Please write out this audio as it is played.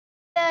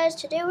guys,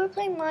 today we're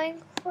playing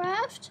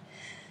Minecraft.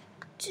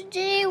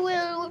 Today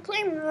we're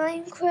playing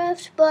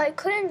Minecraft, but I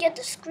couldn't get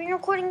the screen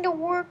recording to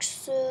work,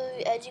 so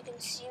as you can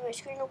see my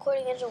screen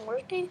recording isn't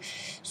working.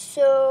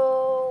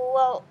 So,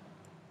 well,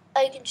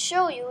 I can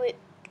show you it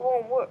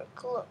won't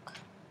work. Look,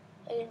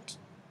 I can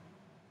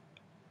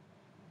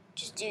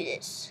just do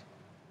this.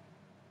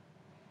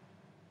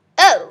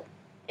 Oh,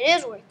 it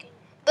is working.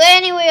 But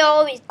anyway, it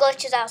always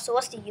glitches out, so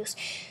what's the use?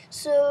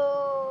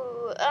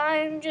 So,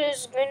 I'm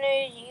just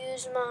gonna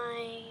use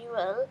my,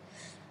 well,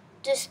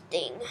 this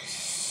thing.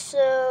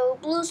 So,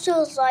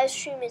 Bluesto's live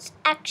stream is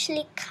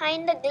actually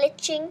kinda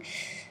glitching.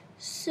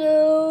 So,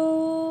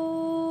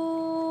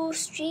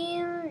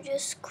 stream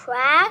just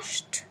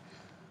crashed.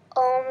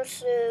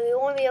 So you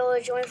won't be able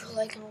to join for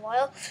like a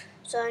while.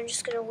 So I'm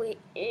just gonna wait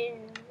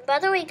in. By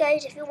the way,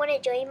 guys, if you want to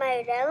join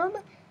my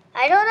realm,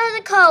 I don't know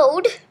the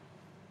code.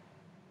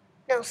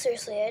 No,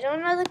 seriously, I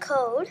don't know the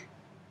code.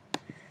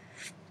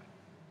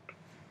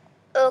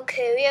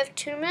 Okay, we have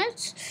 2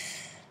 minutes.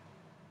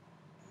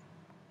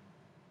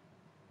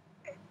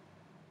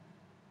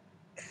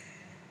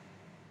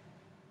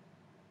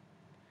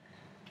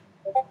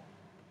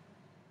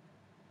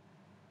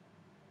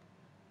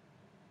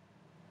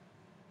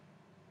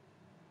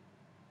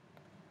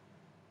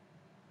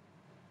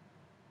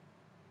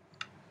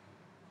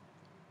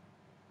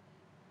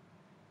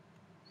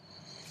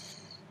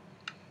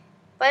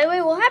 By the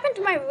way, what happened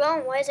to my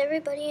realm? Why is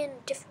everybody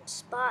in different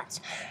spots?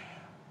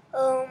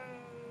 Well,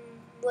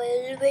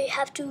 we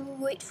have to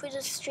wait for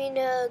the stream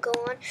to go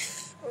on.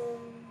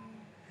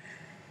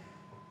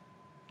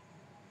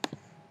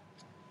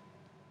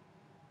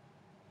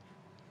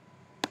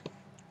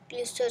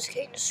 Bluesto's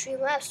getting the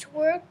Streamlabs to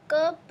work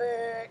up,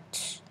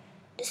 but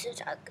this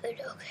is not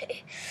good.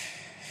 Okay.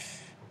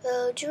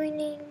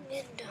 Joining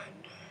and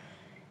done.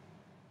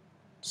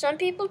 Some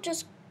people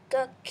just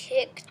got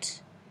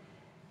kicked.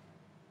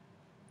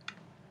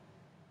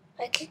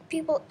 I kicked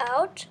people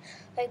out,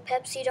 like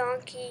Pepsi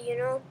Donkey, you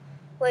know.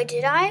 Wait,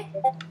 did I?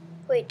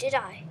 Wait, did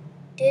I?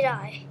 Did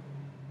I?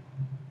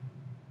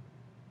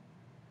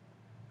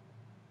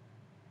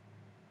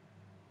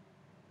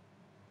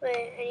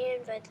 Wait, I need to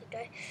invite the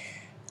guy.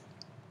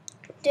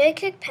 Did I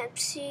kick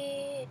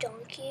Pepsi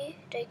Donkey?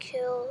 Did I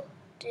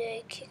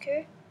kick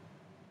her?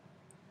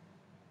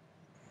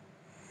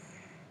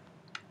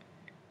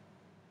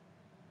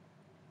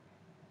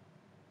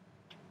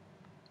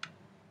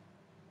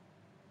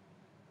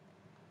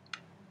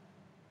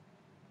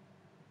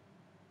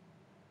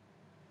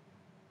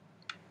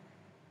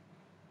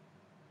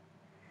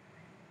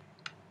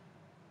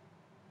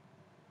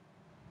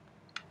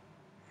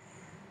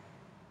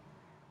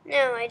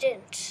 No, I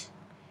didn't.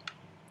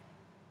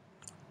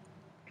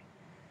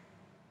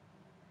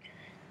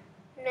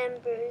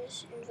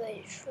 Members,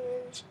 invited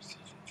friends.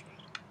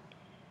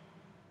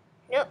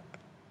 Nope.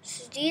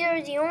 So these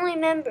are the only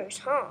members,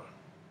 huh?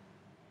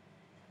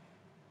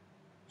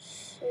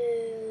 So,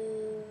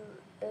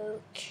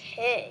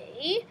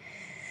 okay.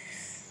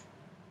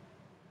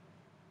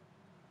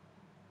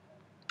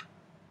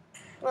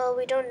 Well,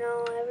 we don't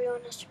know.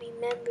 Everyone has to be a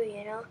member,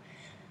 you know.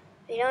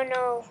 We don't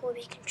know who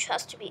we can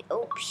trust to be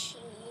OP.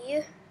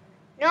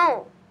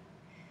 No.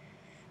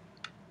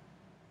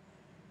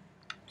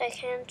 I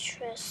can't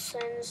trust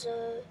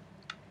Senza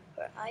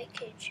or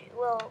IKG.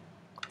 Well,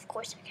 of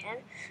course I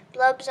can.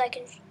 Blubs, I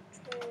can.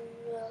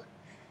 Well,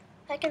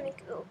 I can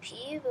make OP,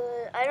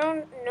 but I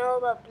don't know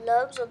about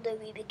Blubs, although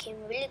we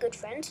became really good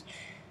friends.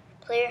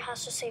 Player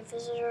has to say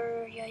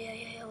visitor. Yeah,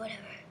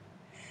 whatever.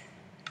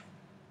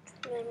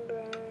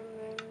 Member.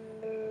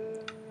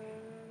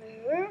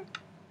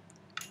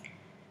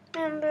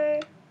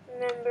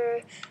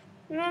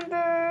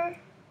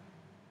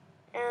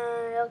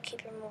 And I'll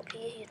keep him OP,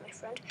 he's my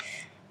friend.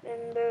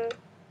 Member.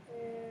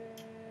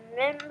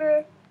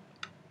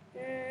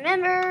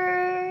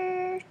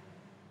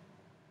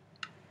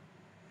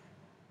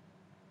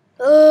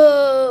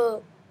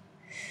 Oh!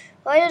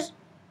 Why does...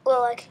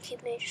 Well, I can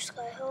keep Major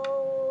Sky.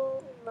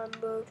 Oh,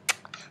 member.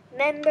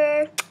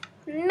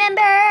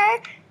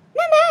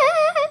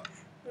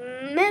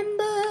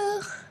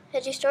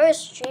 As he started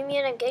streaming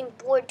and I'm getting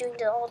bored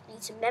doing all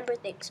these member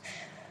things.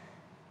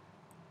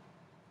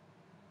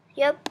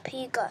 Yep,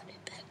 he got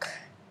it back.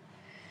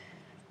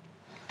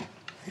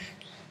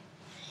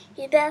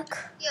 You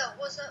back? Yo,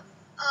 what's up?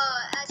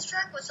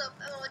 Abstract, what's up?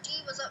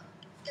 MLG, what's up?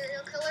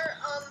 Serial Killer.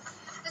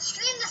 The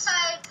stream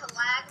decided to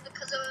lag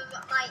because of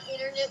my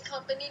internet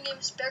company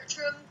named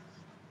Spectrum.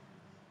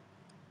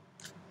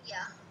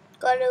 Yeah.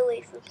 Gotta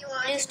wait for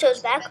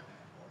Bluesto's back.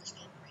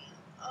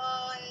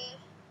 An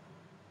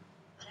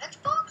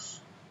Xbox?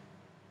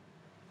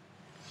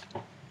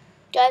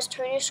 Guys,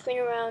 turn your screen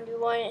around. We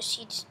want to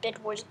see this Bed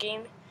Wars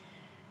game.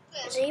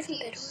 Yeah, Is it even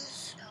Bed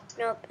Wars?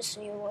 Nope, it's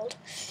New World.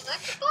 An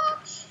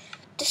Xbox?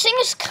 This thing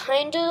is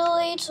kind of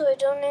delayed, so I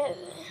don't know.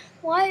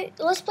 Why?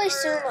 Let's play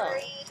Sumo. Are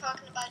you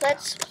talking about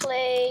Let's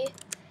play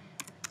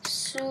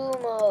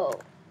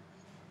Sumo.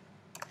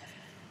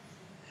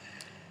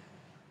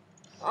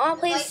 I want to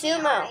play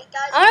Sumo.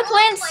 I want to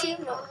play in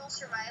Sumo.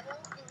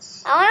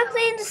 I want to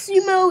play in the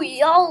Sumo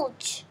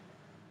Yolch.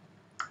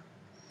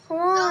 Come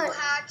on. No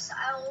hacks.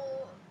 I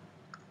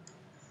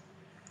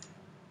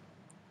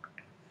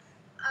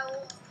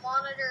will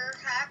monitor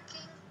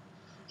hacking.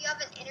 You have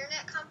an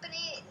internet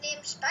company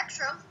named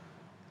Spectrum.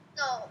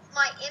 No,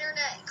 my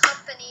internet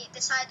company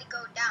decided to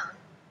go down.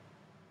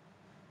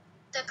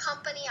 The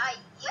company I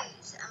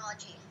use,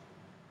 MLG.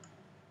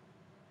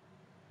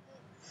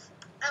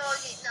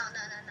 MLG, no.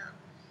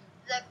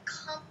 The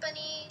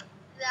company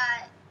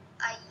that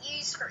I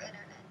use for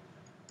internet,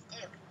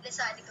 it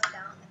decided to go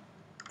down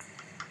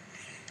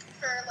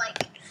for like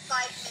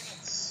 5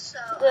 minutes. So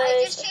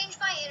I just changed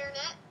my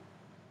internet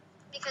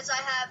because I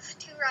have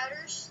 2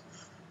 routers.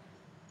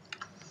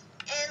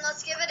 And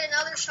let's give it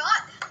another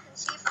shot and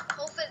see if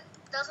hope it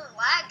doesn't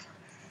lag.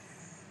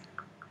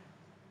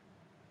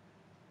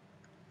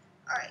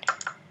 Alright.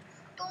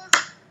 Boom.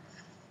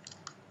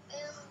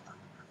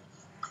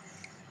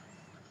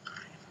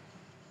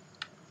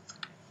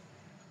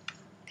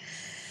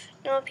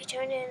 Nope, he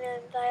turned in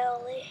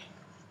violently.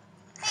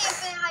 Hey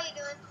Finn, how you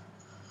doing?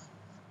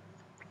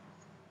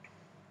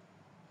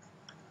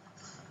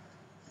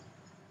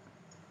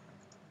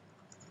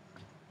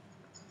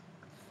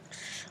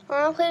 I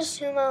wanna play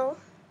sumo.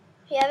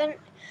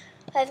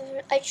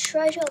 I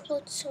tried to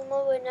upload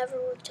sumo, but it never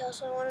worked out,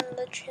 so I want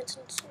another chance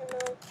in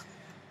sumo.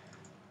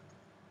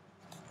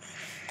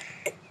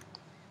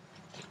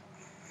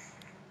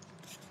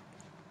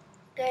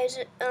 Guys,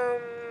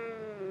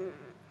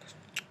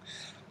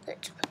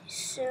 let's play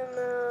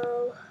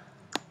sumo.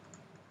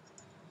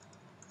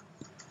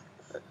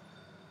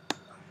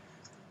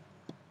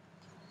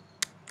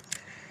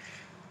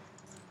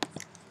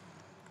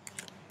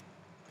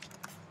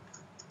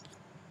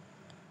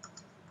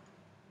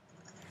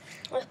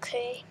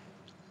 Okay.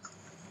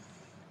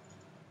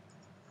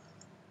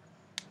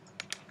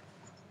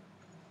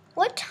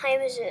 What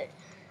time is it?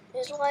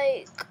 It's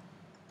like,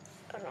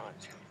 I don't know.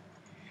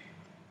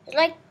 It's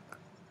like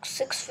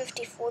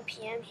 6:54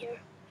 p.m. here.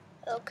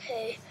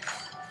 Okay.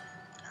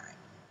 Alright.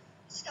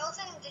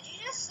 Skeleton, did you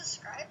just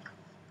subscribe?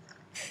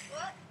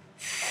 What?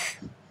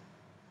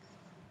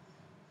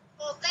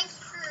 Well, thanks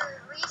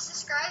for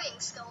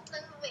resubscribing,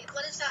 Skeleton. Wait,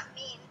 what does that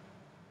mean?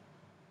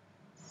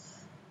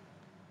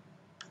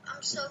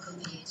 I'm so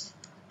confused.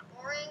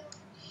 Boring.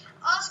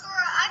 Oscar,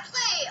 I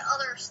play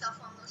other stuff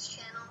on this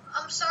channel.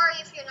 I'm sorry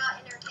if you're not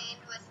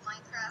entertained with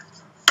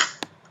Minecraft.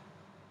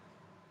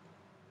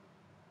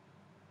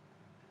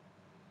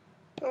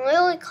 I'm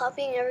literally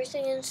copying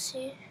everything in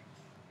C.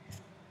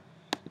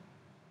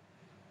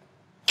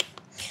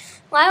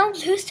 Why don't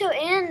Bluesto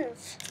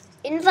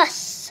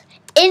invest,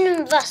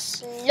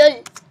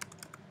 lol.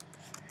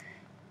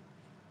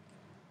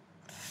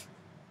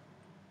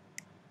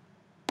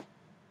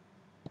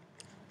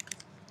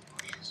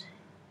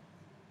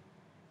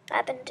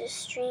 Happened to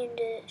stream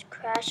to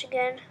crash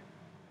again.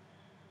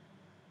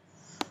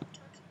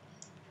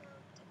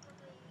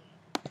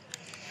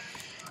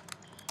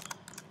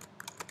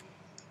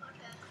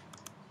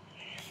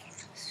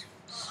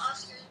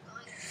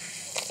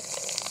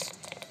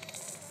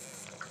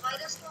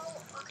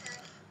 Okay.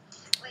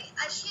 Wait,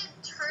 I should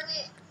turn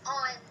it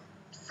on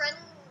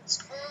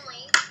friends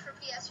only for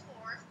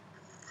PS4.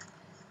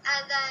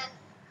 And then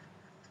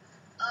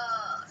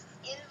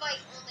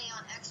invite only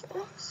on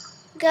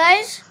Xbox.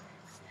 Guys,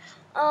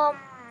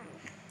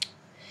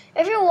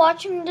 if you're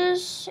watching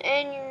this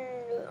and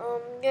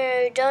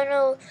you don't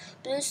know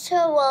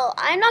Bluesto, well,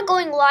 I'm not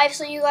going live,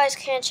 so you guys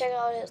can check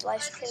out his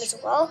live stream as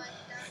well.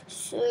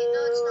 So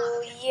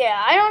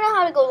yeah, I don't know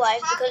how to go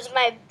live because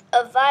my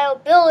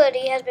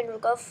availability has been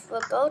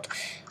revoked.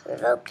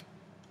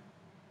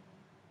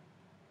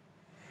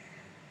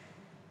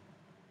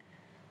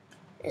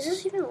 Is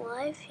this even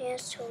live? Yeah,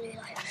 it's totally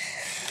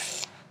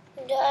live.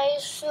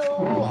 Guys,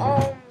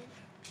 so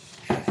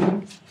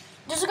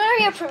this is gonna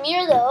be a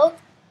premiere though.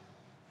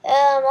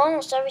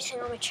 Almost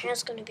everything on my channel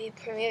is gonna be a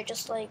premiere,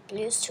 just like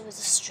Bluesto is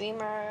a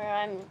streamer.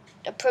 I'm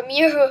a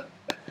premiere,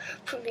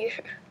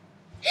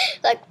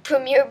 like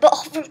Premier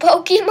Ball from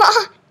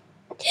Pokemon.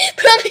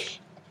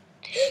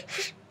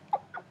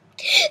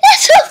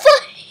 That's so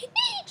funny.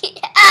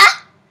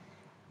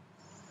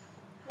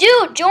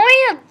 Dude, join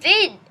a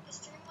vid.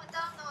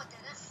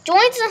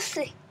 Join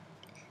something.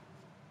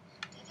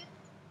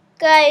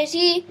 Guys,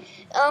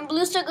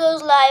 Bluesto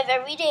goes live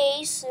every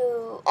day,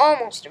 so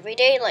almost every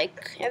day,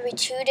 like every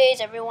 2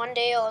 days, every 1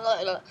 day, or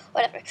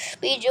whatever.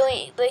 But he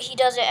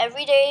does it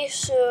every day,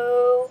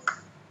 so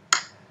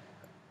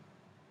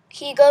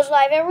he goes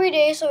live every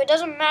day, so it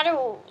doesn't matter.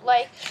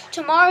 Like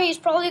tomorrow, he's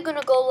probably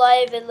gonna go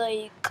live at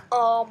like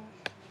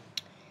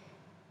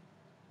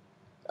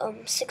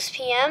 6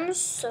 p.m.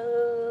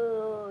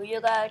 So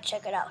you gotta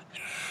check it out.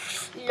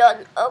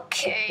 Lol.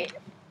 Okay.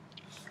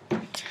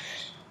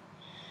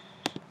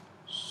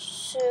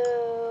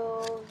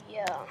 So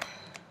yeah,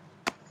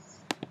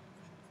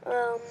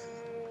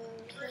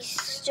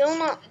 he's still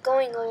not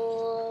going.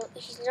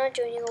 He's not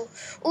joining.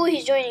 Oh,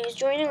 he's joining. He's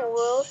joining a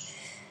world.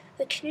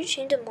 But can you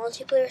change the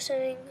multiplayer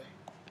setting?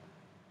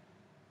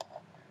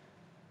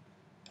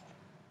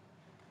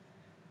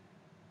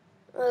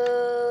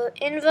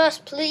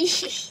 Invest,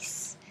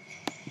 please.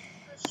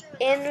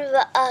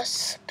 Invite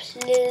us,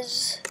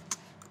 please.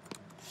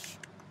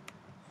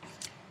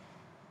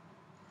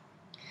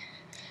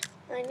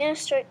 I'm gonna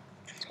start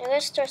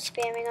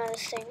spamming on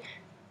this thing.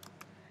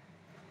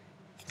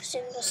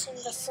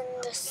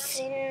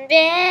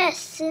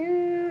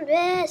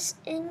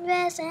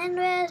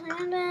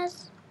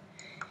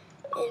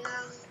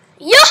 Invest.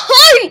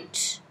 Yahoo!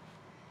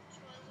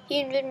 He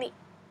invited me.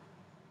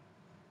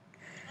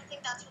 I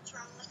think that's what's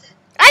wrong with it.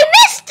 I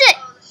missed it!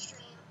 Oh, the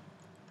stream.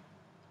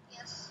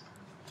 Yes.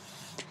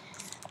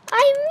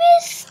 I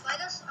missed.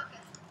 Invite us? Okay.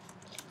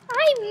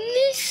 I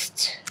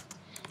missed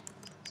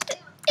the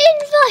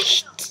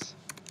invite.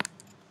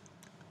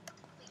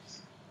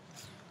 Please.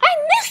 I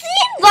missed the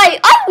invite.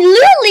 I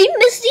literally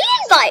missed the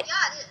invite.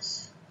 Yeah, it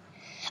is.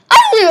 I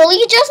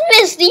literally just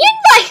missed the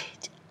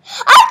invite.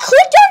 I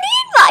clicked on the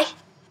invite.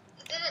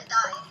 It didn't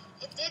die.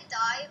 It did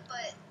die,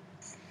 but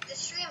the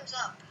stream's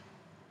up.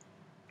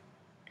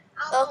 I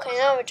don't know Okay, what's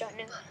now up, we're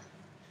joining. but-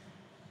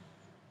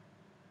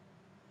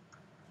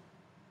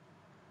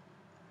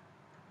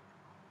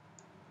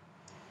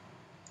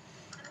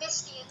 I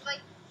missed the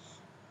invite.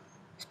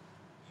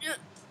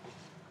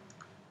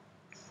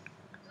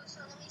 So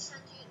let me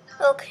send you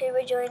now. Okay,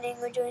 we're joining.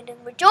 Large.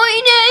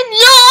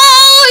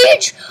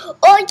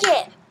 Oh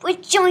yeah, we're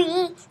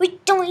joining.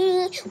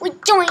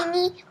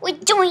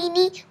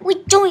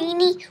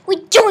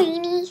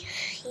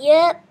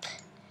 Yep.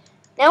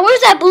 Now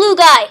where's that blue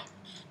guy?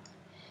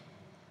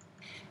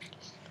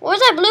 Where's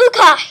that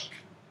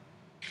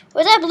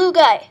blue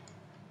guy?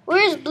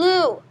 Where's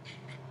blue?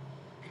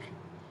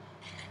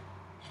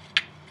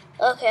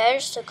 Okay, I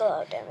just took a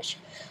lot of damage.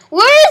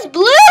 Where is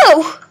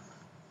blue?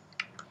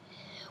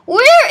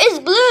 Where is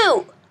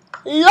blue?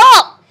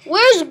 Look,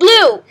 where's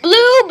blue?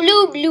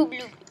 Blue.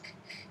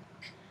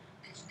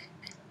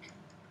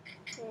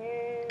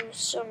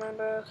 Still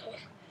remember, okay.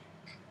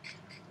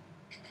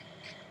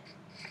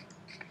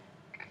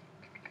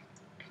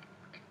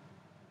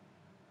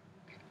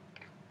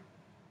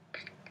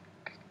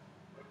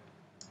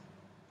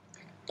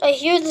 I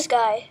hear this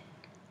guy.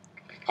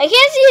 I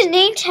can't see his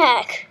name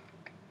tag.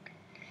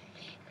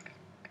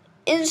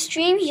 In the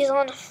stream, he's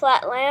on a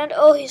flat land.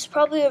 Oh, he's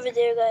probably over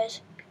there,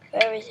 guys.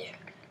 Right over there.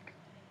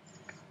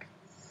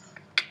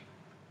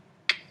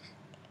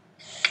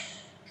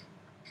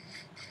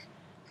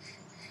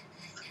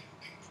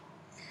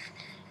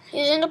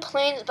 He's in the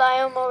plains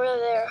biome over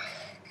there.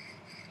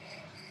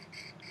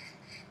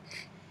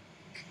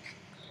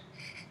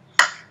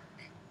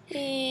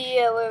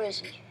 Yeah, where is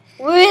he?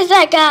 Where is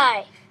that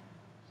guy?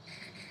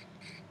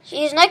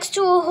 He's next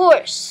to a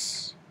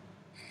horse.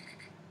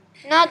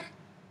 Not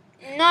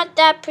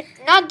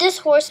this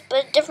horse,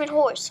 but a different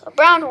horse. A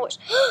brown horse.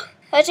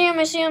 I see him.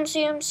 And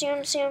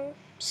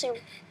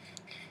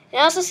I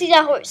also see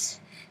that horse.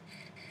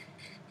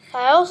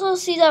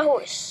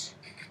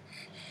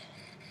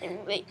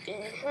 And right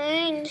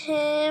behind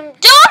him.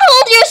 Don't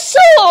hold your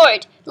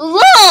sword!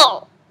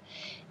 LOL!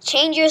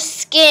 Change your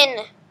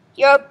skin.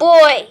 You're a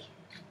boy.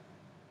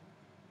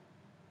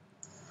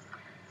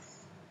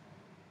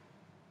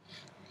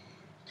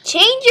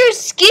 Change your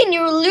skin.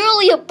 You're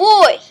literally a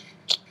boy.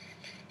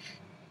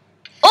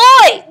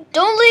 Oi!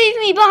 Don't leave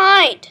me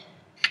behind.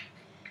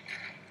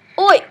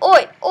 Oi!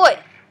 Oi!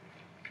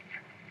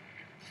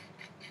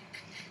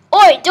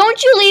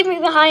 Don't you leave me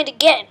behind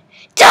again.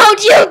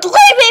 Don't you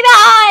leave me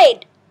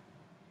behind!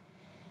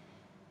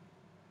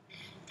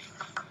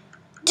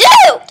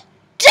 Dude!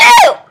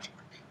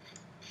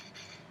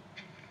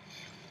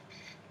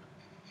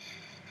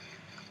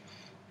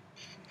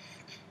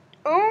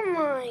 Oh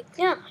my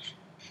gosh.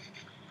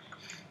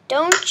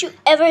 Don't you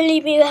ever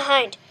leave me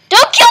behind.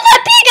 Don't kill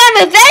that pig,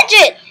 I'm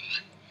avenging!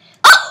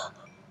 Oh!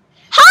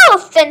 How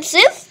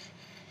offensive!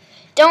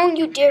 Don't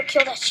you dare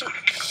kill that sheep.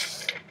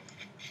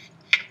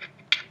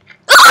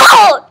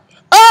 Oh!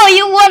 Oh,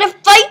 you wanna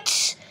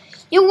fight?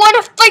 You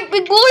wanna fight,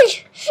 big boy?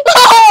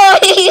 Oh!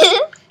 I'm the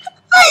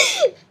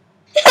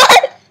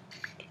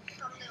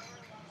only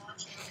one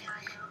watching. Yeah, I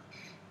know.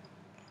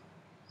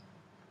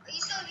 Are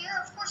you still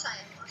here? Of course I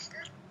am,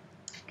 Oscar.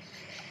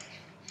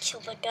 Kill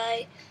that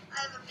guy. I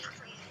have a meme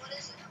for you. What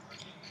is it?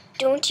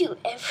 Don't you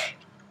ever.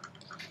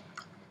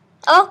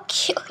 I'll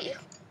kill you.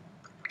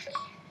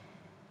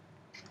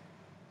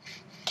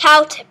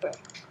 Cow tipper.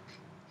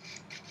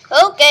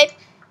 Okay.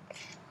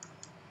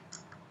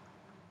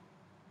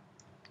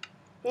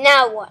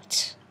 Now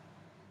what?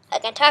 I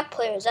can attack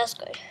players, that's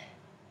good.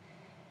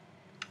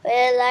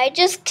 Well, I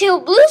just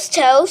killed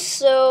Bluesto,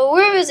 so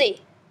where is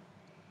he?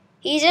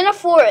 He's in a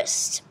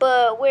forest,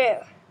 but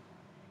where?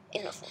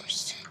 In a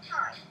forest.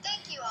 Alright,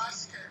 thank you,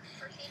 Oscar,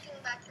 for taking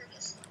back your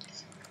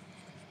dislikes.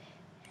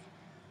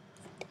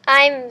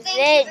 I'm Thank veg. you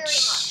very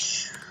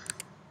much.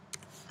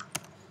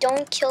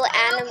 Don't kill I know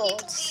people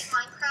animals. hate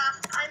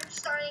Minecraft. I'm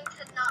starting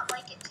to not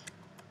like it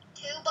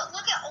too, but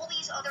look at all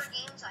these other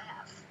games I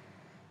have.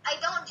 I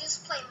don't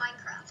just play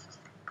Minecraft.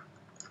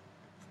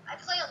 I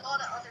play a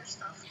lot of other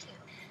stuff too.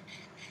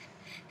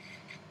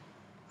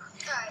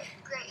 Alright,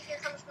 great. Here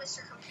comes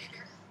Mr.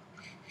 Computer.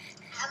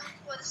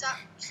 What is that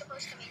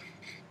supposed to mean?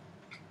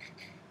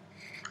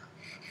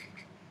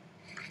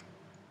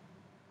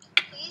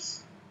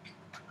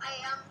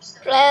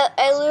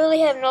 I literally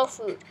have no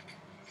food.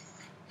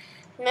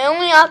 My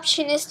only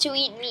option is to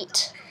eat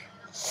meat.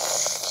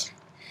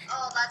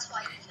 Oh, that's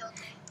why you killed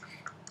me.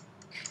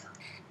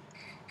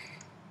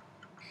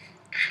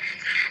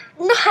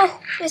 No,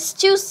 it's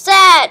too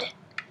sad.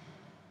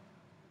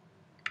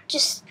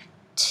 Just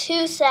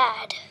too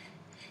sad.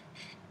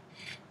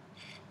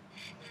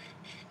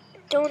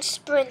 Don't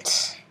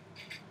sprint.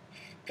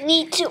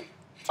 Need to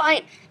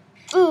find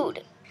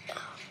food.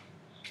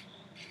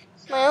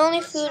 My only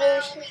food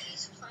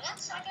is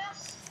plants, I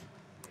guess.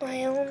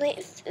 my only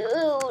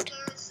food.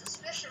 There's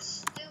suspicious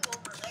stew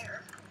over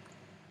there.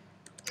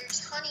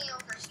 There's honey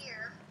over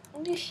here.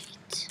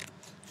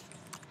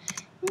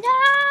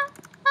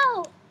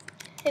 No.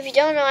 If you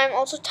don't know, I'm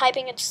also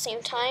typing at the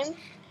same time.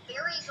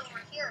 Berries over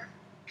here.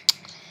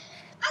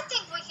 I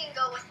think we can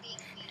go with being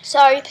vegan.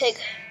 Sorry, pig.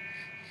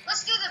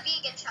 Let's do the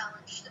vegan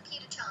challenge, the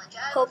PETA challenge.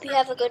 Hope you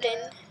have a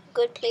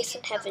good place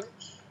in heaven.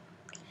 Challenge.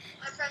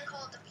 My friend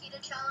called it the PETA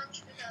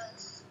challenge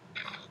because,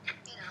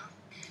 you know.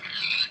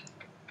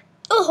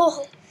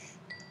 Oh.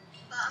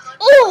 But I'm gonna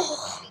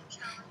Oh. do the vegan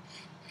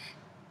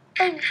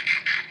challenge.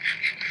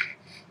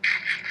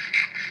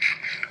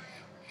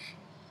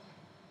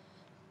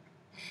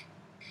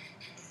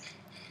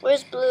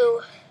 Where's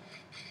Blue?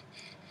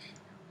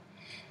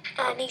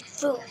 I need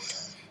food.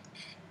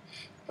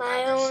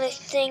 My only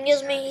thing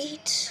is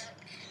meat.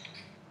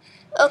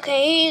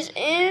 Okay, he's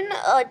in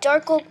a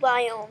dark oak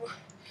biome.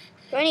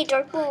 Is there any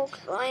dark oak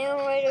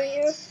biome right over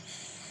here?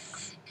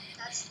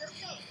 That's the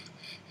thing.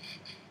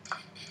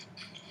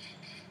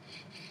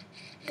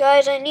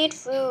 Guys, I need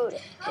food.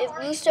 If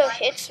Bluesto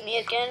hits me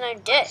again, I'm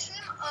dead.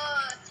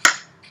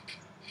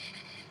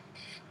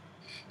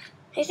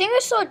 I think I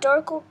saw a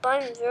dark oak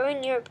biome very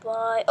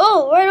nearby.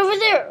 Oh, right over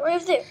there, right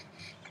over there.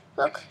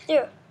 Look,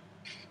 there.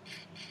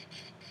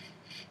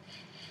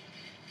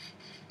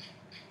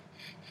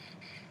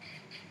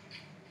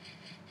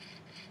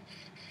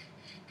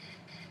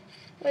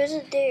 Where is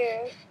it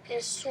there?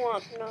 It's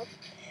swamp, no.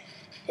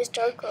 It's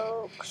dark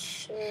oak,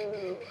 so...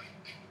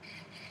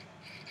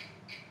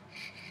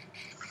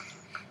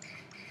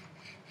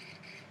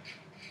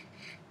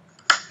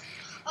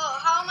 Oh,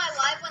 how am I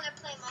live when I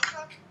play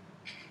Minecraft?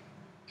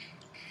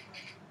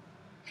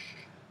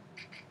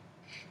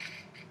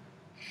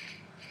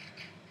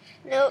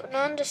 No,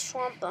 not in the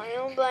swamp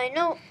biome, but I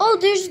know. Oh,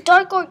 there's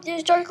dark oak,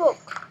 there's dark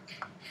oak.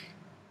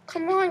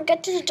 Come on,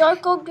 get to the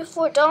dark oak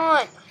before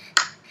dawn.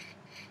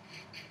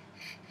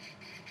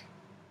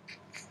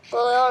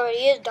 Well, it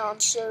already is dawn,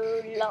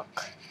 so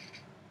luck.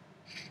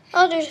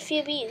 Oh, there's a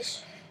few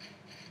bees.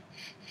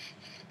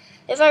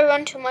 If I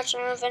run too much,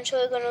 I'm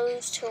eventually going to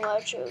lose too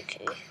much.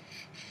 Okay.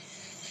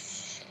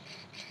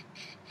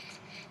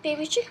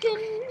 Baby chicken,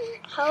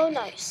 how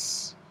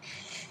nice.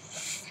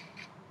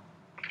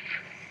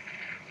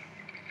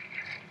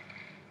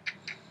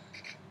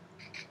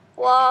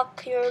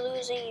 Walk, you're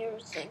losing your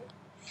thing.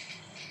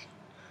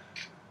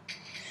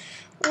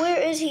 Where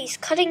is he? He's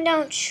cutting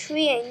down a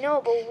tree, I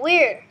know, but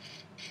where?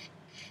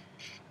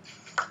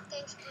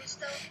 Thanks,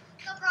 Bluesto.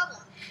 No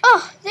problem.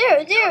 Oh, there.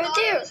 Are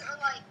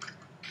like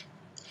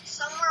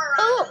somewhere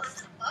around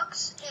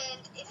 $100,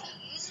 and if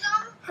you use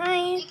them, Hi.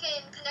 you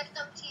can connect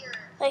them to your.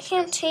 I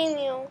can't tame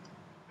you.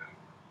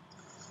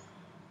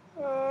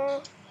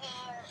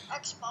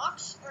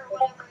 Xbox or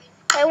whatever.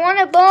 I want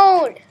a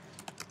bone.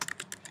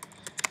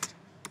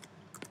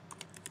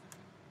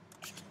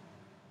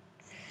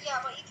 Yeah,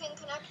 but you can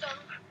connect them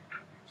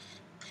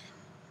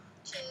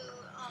to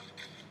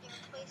your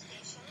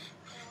PlayStation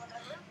or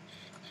whatever,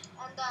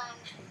 and then.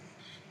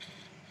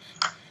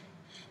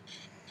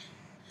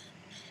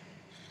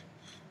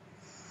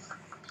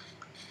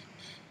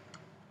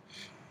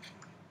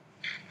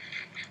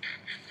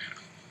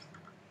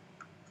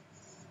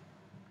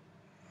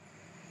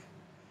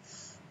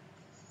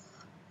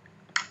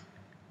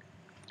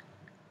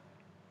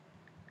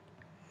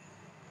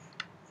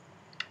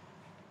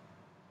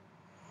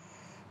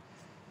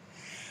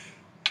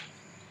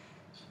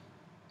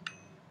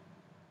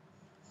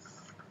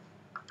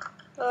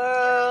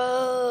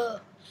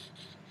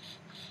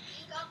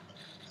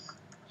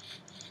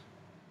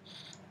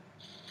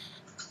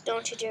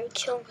 Don't you dare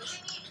kill me.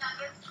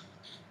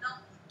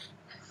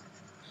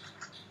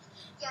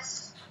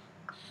 Yes.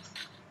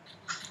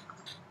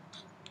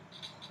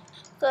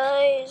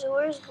 Guys,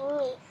 where's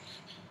Blue?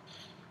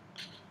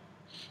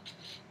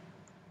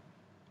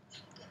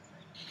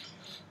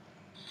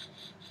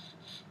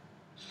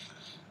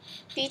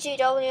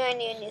 BTW, I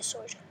need a new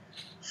sword.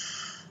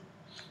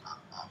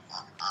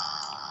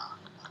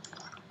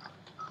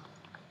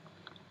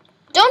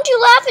 Don't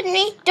you laugh at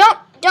me.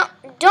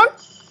 Don't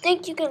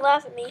think you can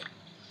laugh at me.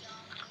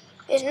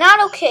 It's not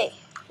okay.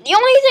 The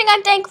only thing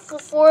I'm thankful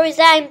for is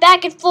that I'm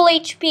back at full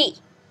HP. Do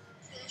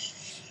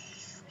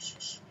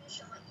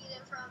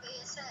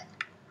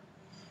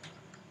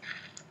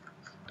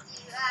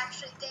you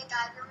actually think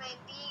I'd remain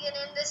vegan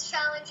in this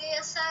challenge,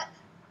 set?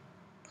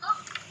 Huh?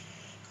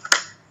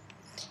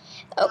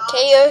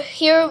 Okay,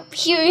 you're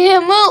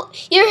humiliating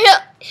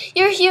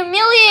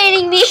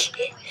me.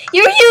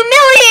 You're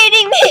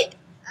humiliating me.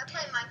 I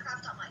play Minecraft.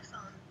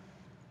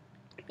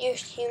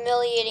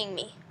 humiliating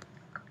me.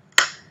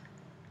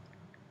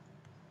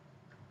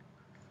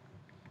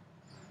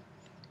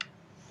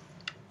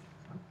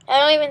 I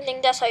don't even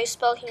think that's how you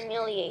spell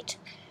humiliate.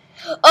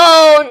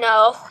 Oh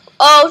no.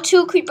 Oh,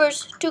 two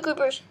creepers. Two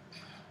creepers.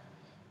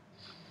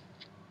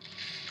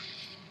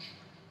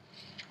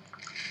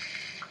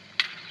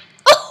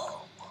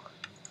 Oh!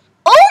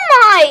 Oh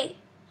my!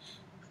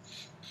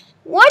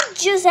 What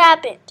just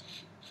happened?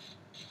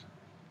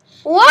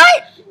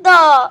 What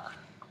the?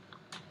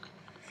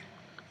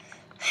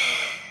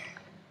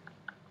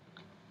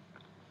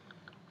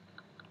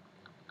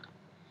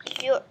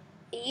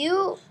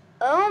 You,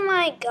 oh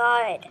my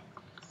god.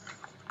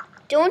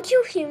 Don't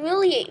you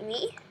humiliate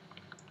me.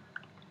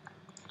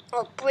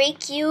 I'll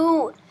break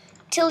you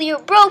till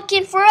you're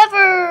broken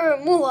forever.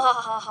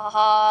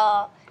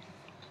 Muhahaha.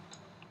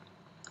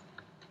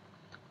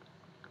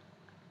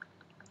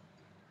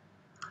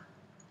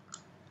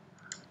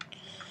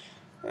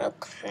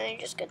 Okay,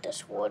 just get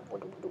this wood.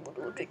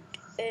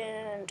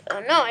 And,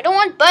 no, I don't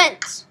want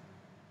buttons.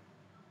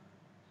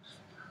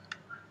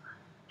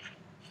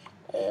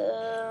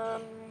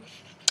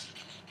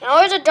 Now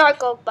there's a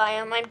dark oak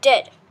biome. I'm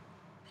dead.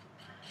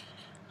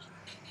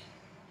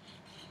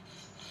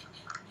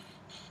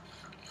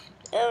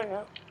 Oh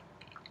no.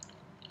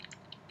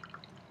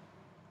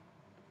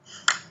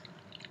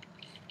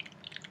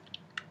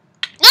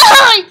 No!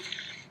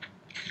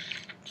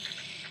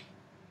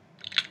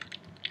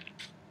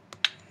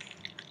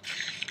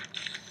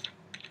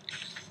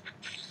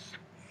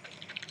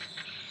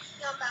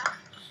 I'm back.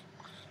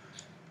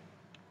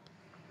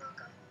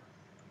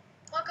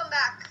 Welcome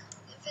back.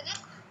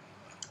 Infinite?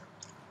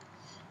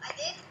 I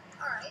did?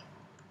 Alright.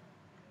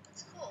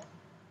 That's cool.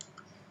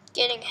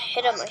 Getting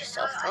ahead of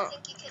myself, I huh?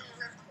 think you can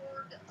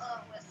record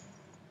with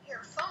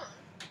your phone.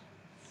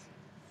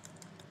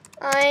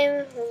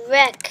 I'm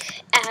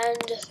wreck,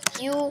 and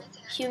you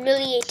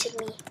humiliated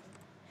me.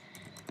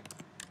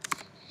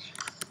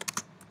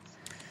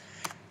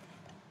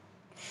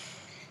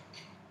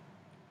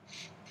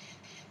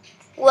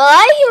 Well,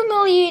 I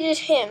humiliated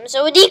him,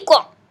 so it's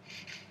equal.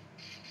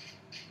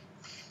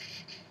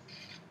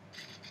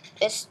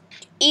 It's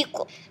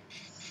equal.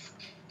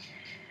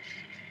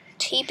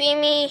 TP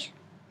me.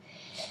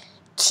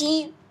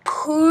 TP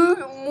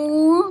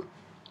me.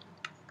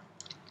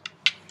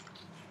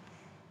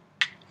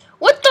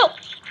 What the?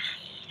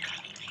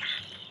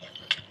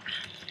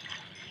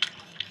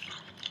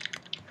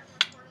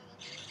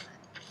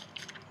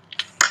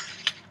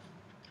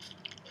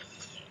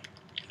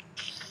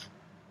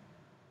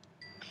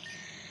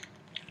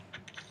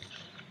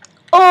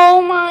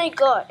 Oh my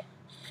god.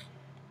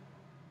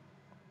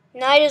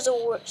 Night is the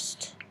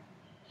worst.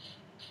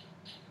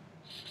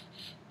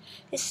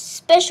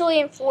 Especially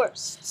in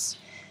forests.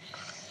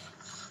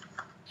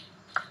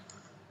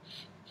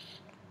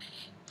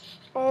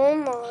 Oh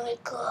my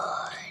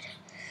god.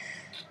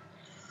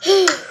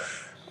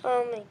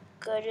 Oh my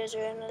god, is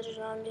there another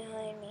zombie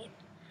behind me?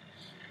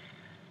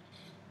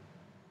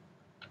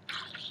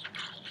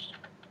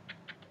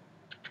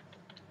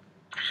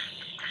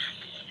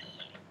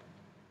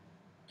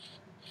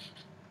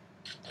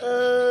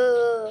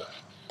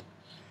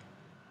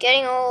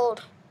 Getting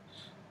old.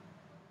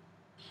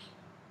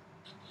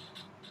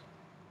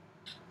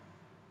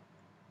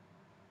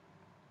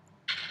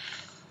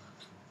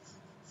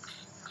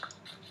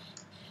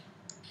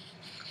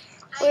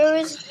 Where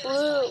is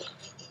Blue?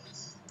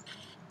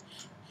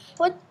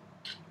 What?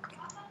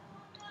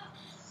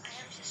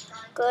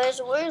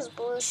 Guys, where's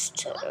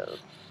Bluesto?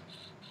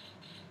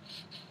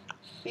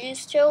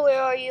 Bluesto,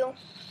 where are you?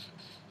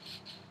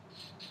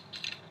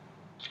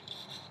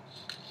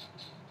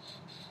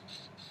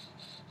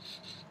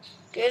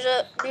 There's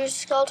a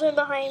skeleton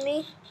behind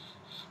me.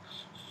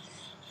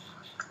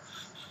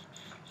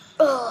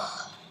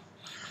 Ugh.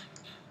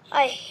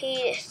 I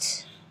hate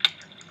it.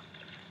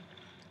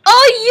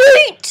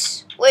 Oh,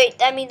 yeet! Wait,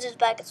 that means it's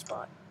back at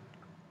spawn.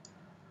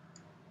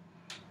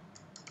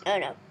 Oh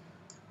no.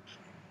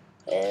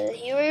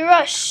 Here we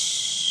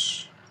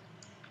rush.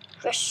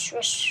 Rush,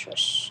 rush,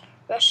 rush.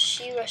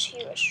 Rushy,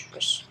 rushy, rush,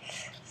 rush.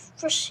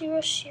 Rushy,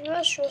 rushy,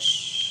 rush,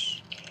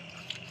 rush.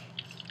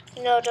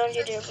 No, don't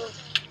you dare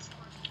move.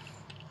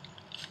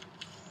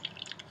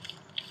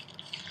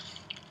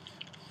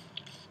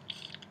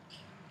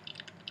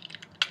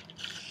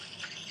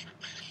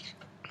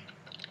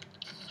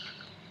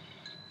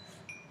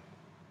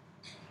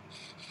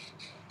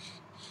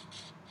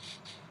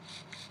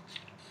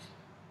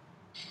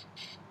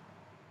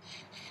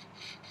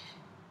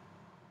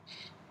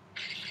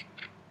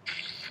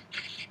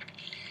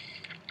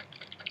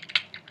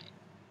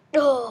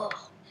 Oh,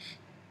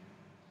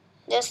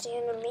 that's the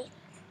enemy.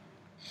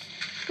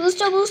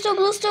 Bluesto, Bluesto,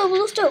 Bluesto,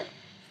 Bluesto.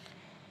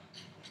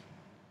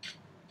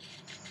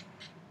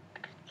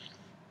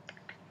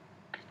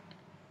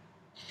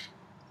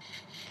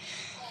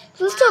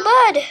 Bluesto,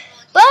 bud,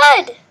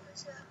 bud.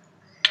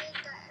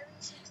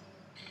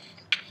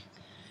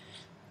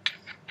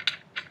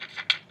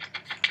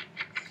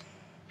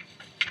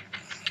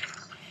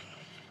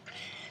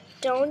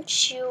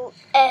 Don't you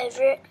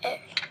ever.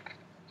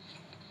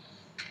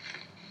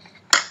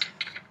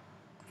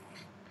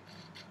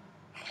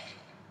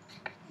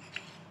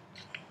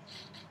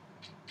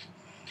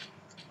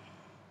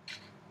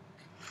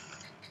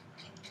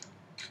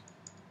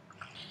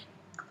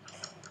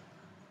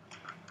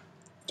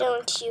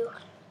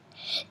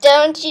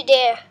 Don't you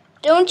dare.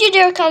 Don't you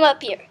dare come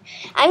up here.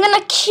 I'm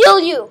gonna kill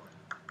you.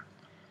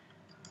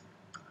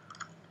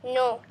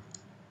 No.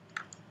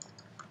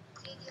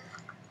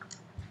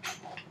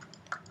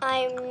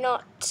 I'm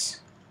not.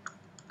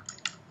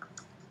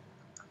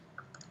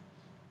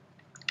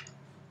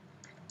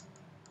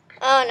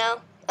 Oh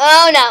no.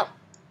 Oh no.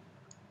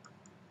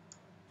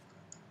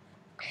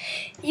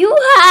 You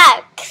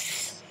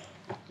hacks.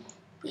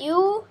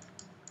 You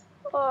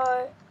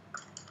are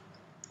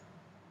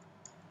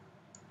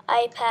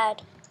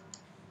iPad.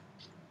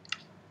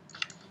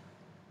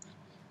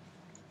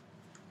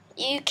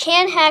 You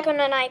can't hack on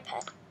an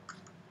iPad.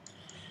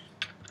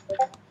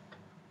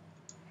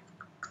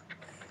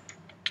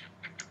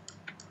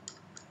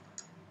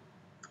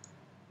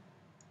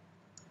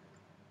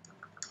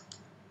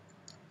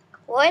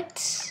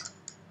 What?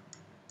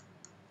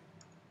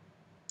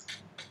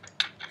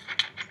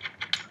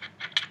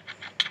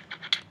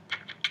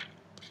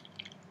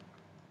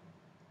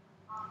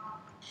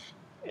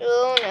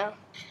 Oh no.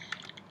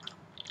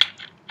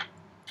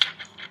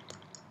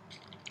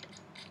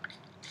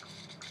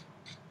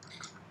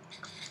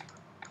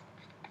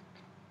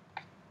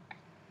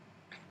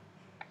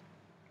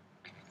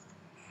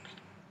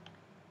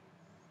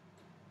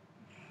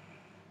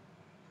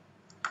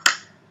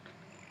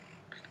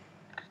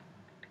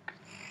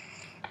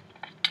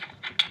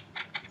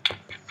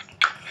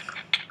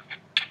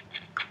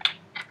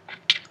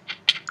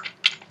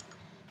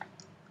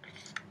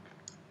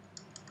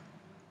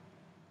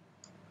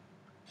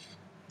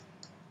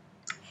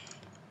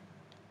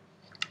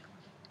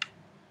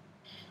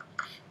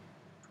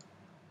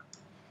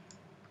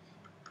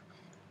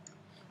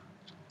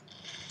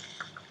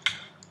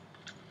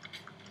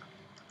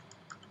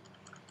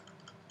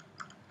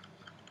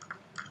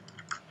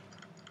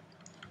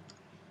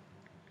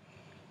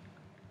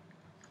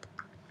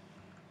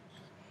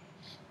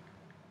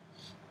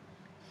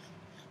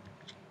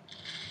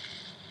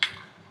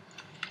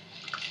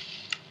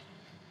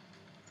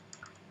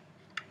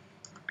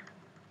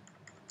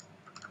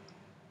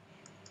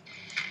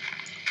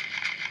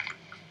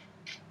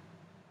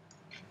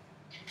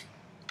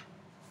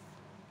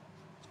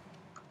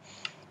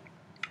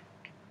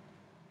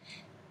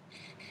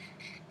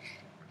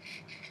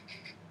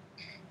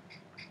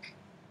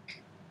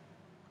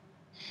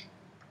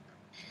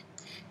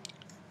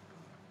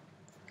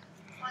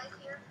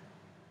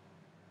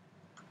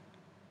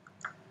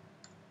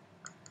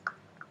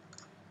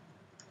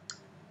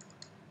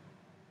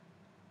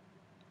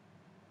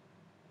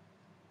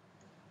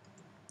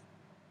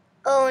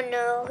 Oh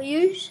no.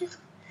 You should.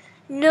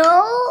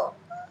 No.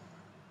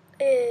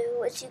 Ew,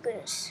 what's you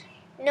gonna say?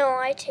 No,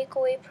 I take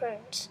away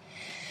perms.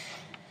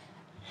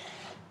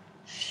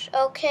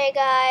 Okay,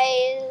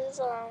 guys.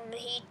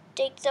 He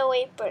takes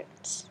away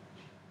perms.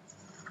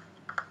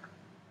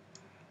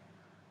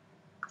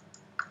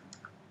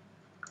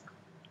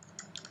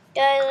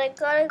 Guys, I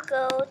gotta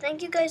go.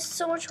 Thank you guys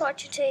so much for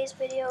watching today's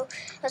video.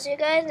 I'll see you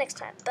guys next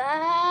time.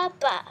 Bye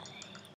bye.